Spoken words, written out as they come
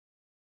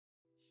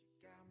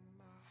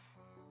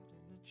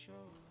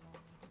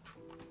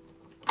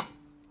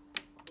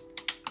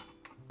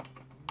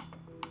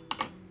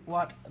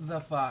What the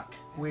fuck?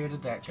 Where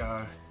did that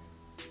go?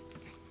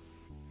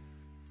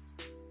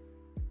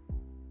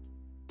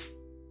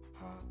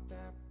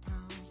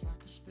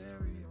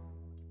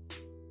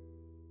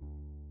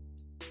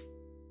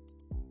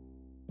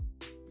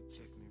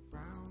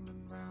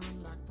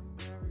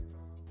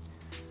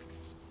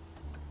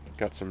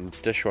 Got some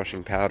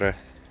dishwashing powder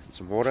and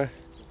some water.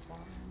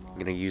 I'm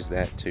going to use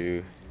that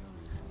to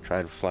try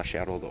and flush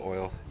out all the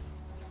oil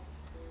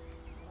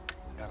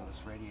out of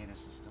this radiator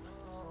system.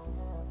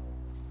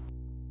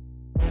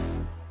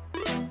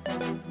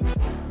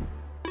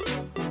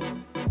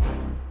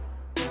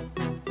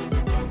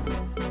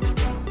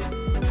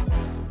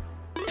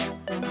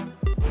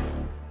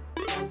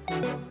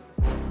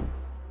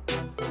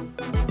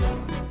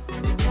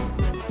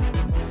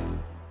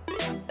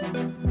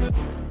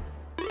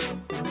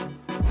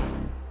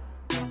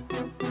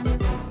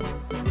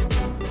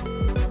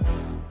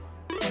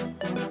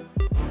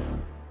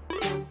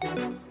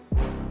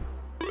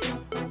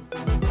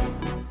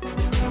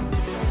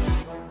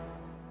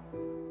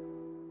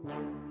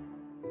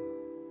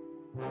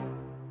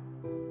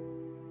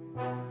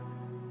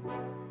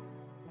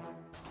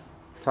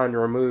 Time to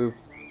remove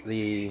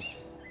the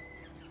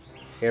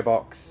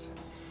airbox,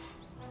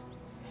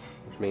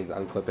 which means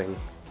unclipping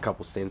a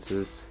couple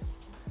sensors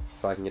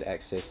so I can get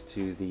access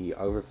to the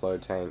overflow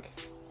tank,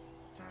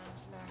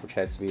 which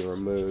has to be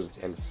removed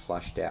and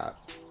flushed out.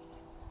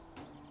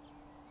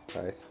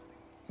 I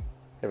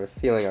have a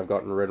feeling I've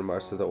gotten rid of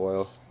most of the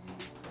oil.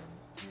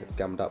 It's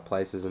gummed up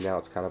places and now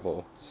it's kind of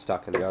all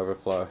stuck in the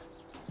overflow.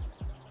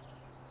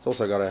 It's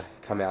also got to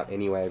come out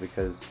anyway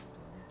because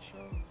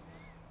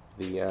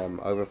the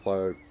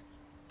overflow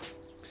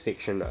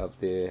section of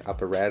the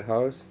upper rad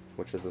hose,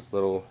 which is this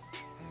little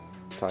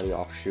tiny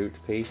offshoot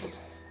piece,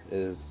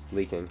 is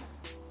leaking,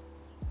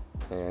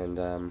 and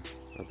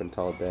I've been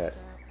told that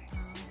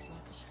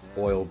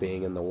oil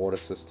being in the water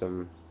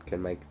system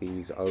can make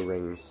these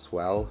O-rings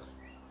swell,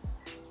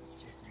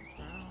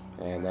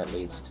 and that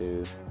leads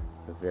to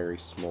a very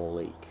small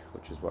leak,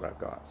 which is what I've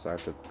got. So I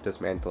have to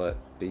dismantle it,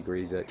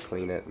 degrease it,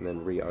 clean it, and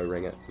then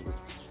re-O-ring it, and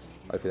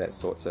hopefully that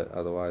sorts it.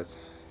 Otherwise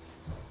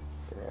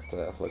I have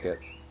to look at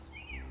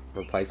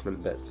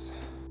replacement bits.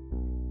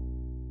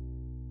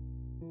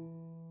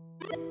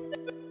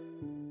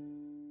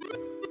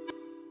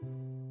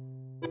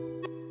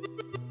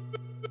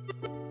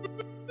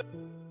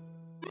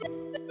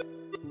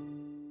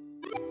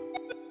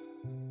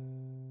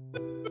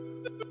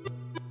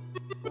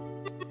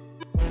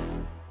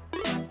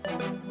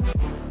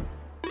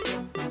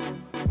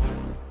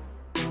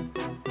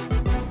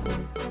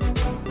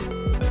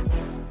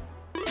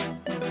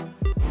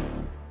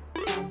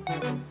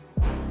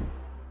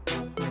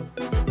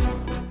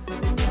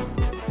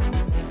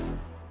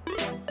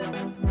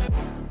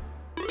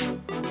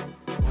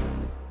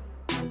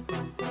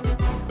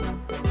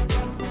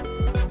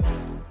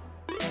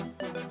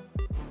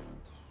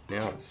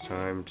 Now it's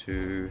time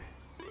to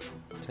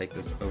take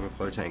this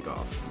overflow tank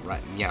off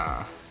right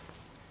now.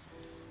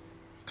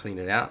 Clean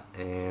it out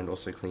and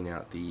also clean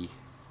out the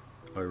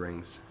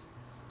O-rings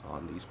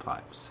on these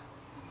pipes.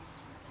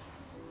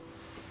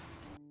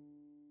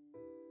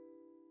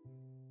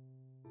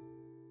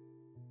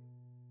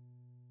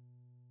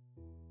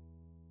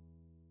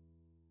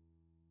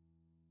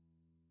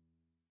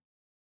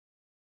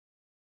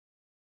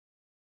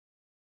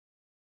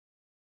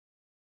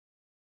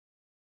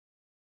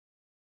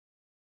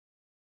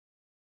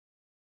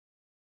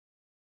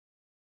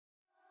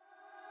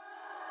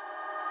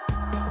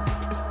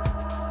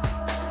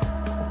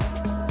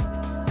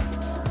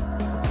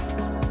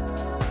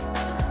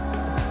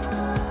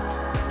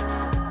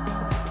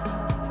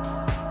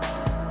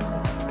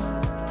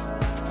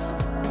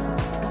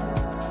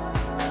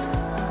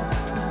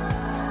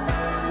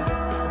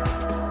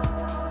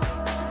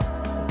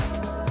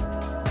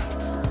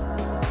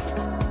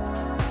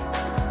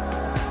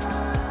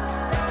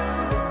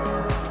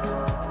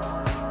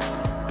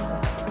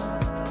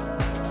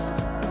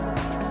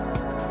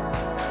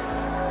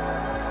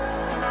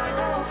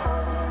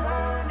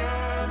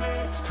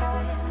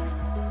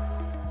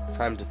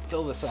 Time to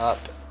fill this up,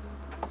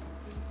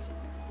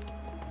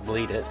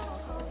 bleed it,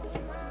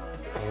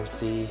 and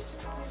see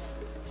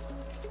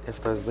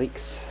if those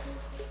leaks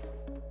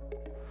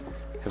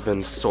have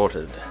been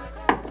sorted.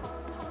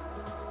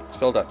 It's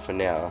filled up for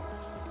now.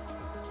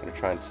 I'm gonna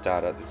try and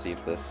start it and see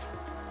if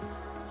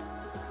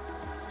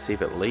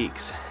it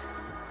leaks.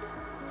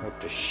 Hope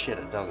to shit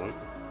it doesn't.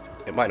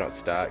 It might not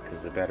start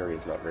because the battery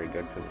is not very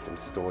good because it's been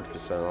stored for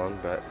so long,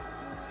 but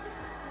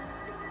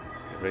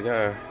here we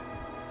go.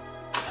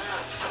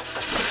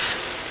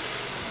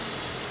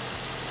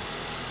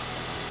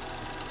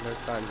 No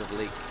signs of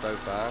leaks so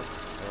far,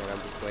 and I'm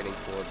just waiting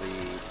for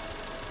the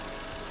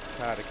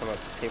car to come up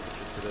to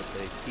temperature so that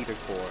the heater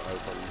core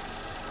opens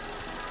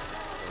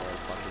and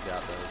flushes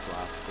out those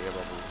last air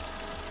bubbles.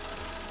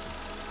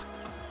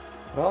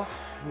 Well,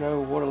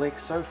 no water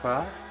leaks so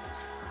far.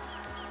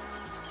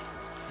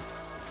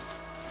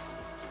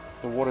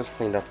 The water's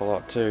cleaned up a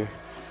lot too.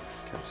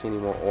 Can't see any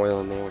more oil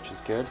in there, which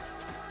is good.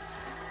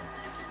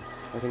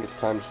 I think it's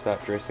time to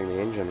start dressing the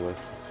engine with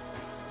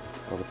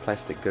all the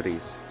plastic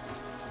goodies.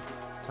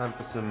 Time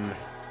for some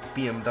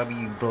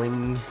BMW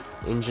bling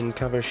engine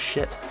cover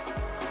shit.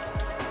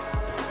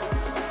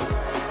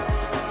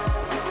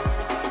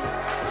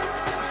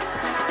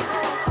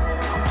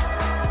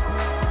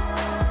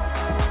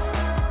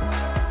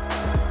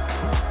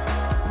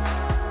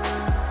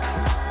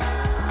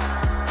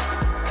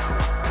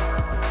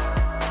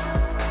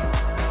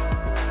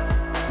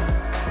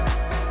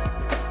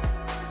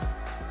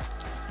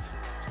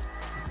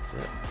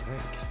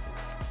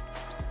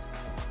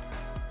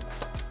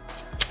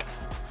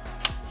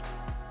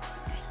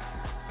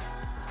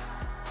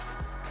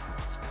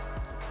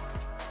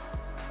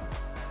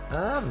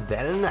 Ah,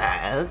 very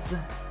nice.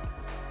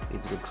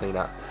 Needs a good clean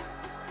up.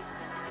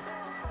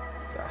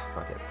 Ah,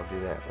 fuck it, I'll do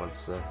that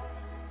once the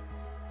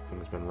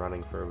thing's been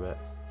running for a bit.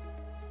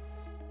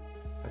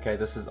 Okay,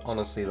 this is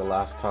honestly the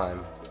last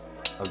time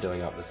I'm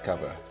doing up this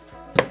cover.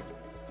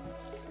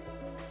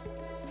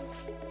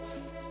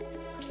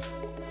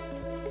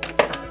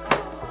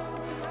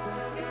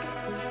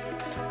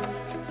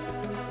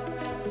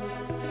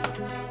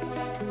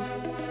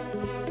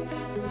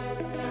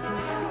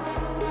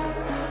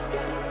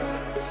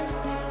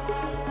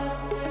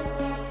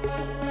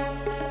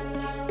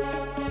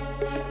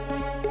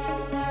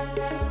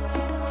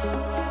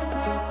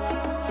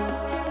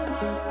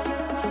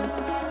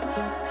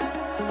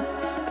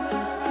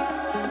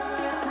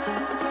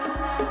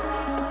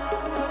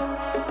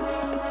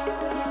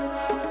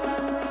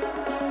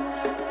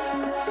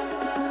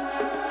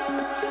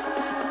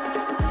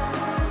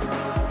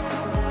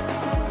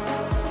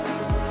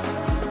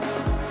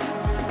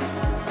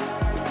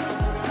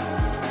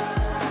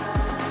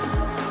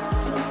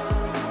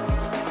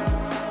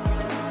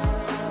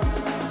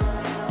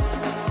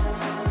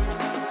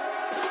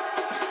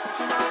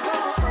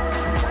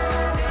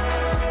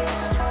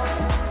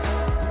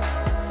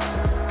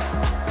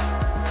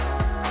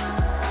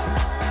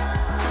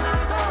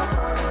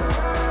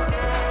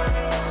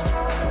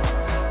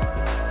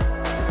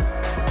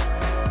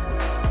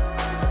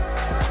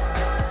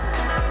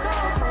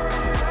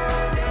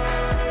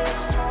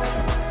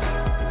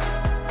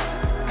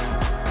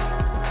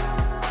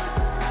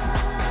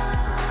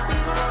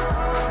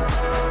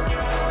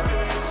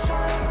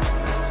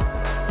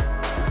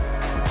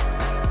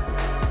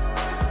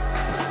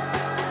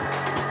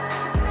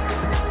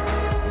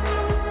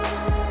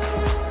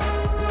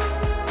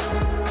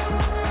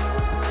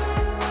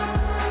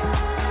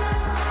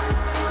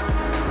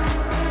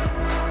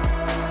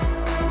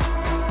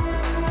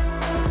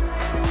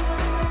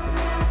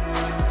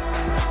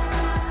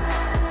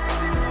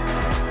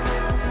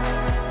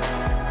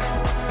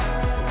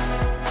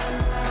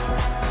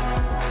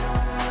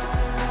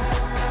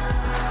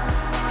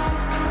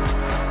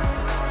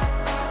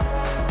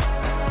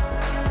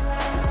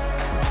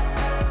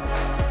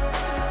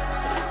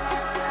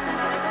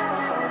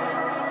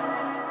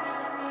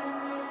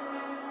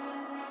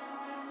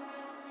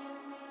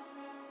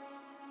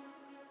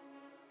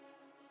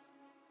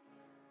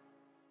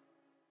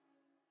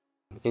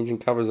 Engine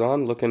covers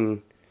on,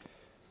 looking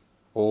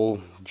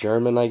all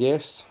German, I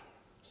guess.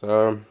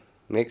 So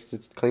next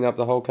is clean up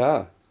the whole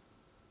car.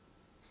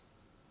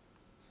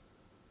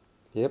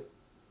 Yep.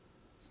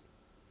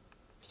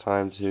 It's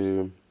time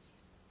to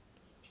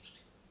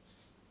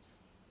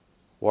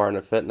warrant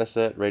and fitness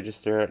it,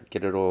 register it,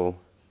 get it all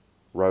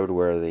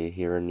roadworthy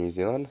here in New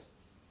Zealand.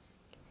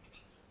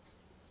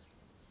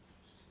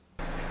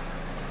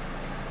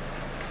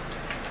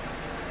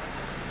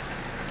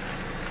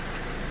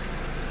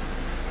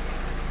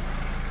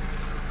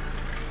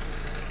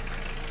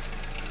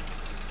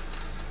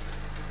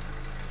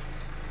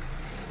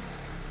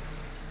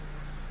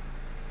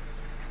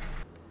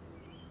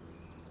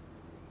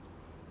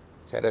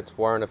 It's had its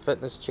warrant of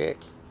fitness check.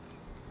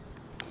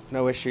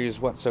 No issues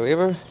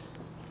whatsoever.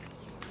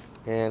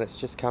 And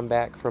it's just come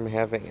back from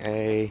having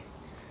a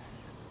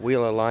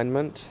wheel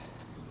alignment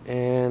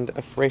and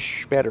a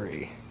fresh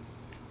battery.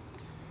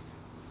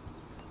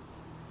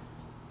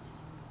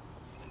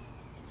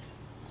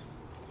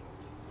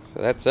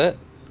 So that's it.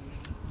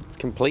 It's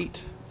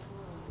complete.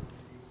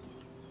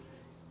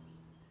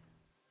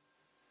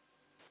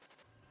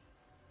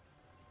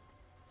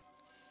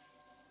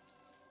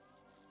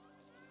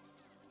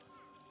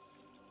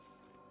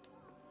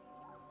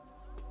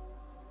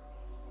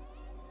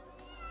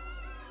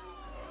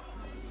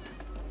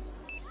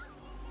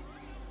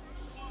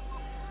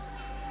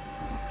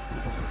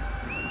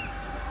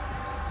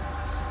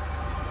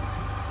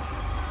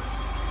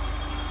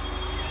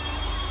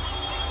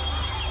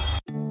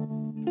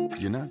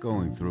 You're not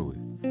going through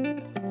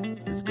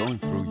it. It's going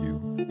through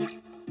you.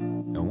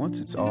 And once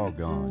it's all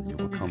gone,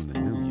 you'll become the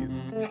new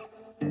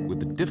you,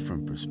 with a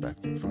different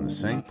perspective from the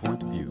same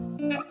point of view,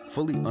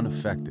 fully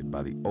unaffected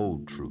by the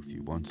old truth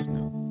you once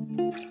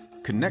knew.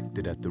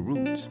 connected at the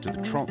roots, to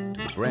the trunk,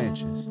 to the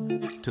branches,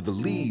 to the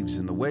leaves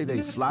and the way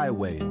they fly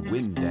away in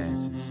wind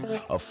dances.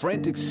 A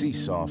frantic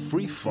seesaw,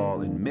 free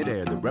fall in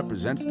midair that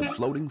represents the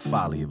floating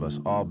folly of us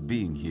all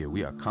being here.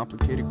 We are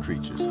complicated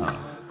creatures, huh?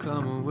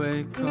 Come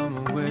away,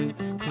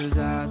 'cause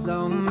I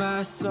lost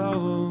my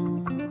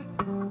soul.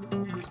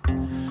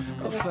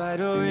 A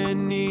fighter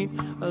in need,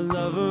 a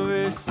lover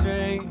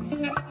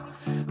restrained.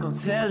 I'm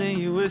telling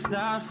you it's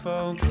not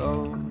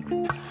FOLLLOW.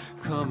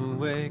 Come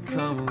away,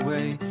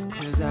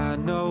 'cause I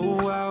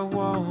know I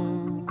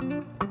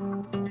won't.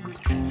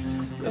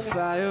 The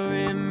fire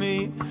in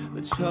me,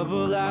 the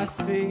trouble I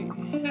see.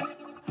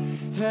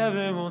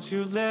 Heaven, won't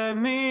you let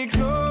me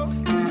go?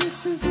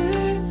 This is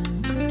it,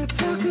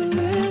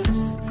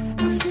 apocalypse.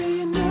 I feel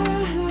you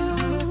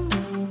now.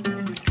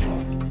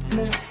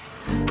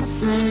 I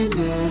feel you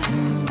now.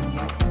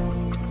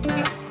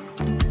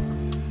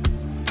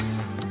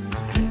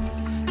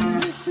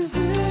 This is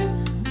it,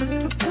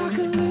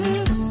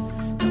 apocalypse.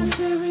 Don't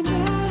fear me now.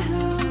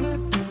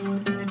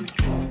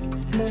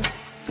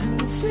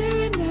 Don't fear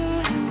me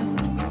now.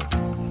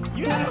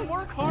 You gotta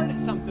work hard at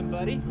something,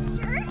 buddy.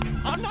 Jerk?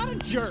 I'm not a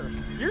jerk.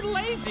 You're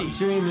lazy. I'm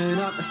dreaming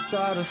up a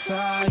start a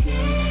fire.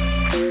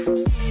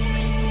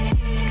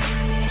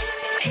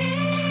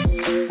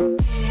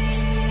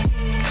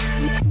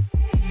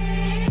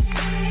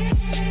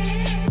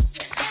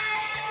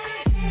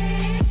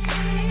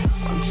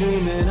 I'm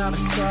dreaming up a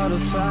start a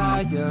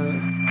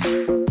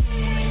fire.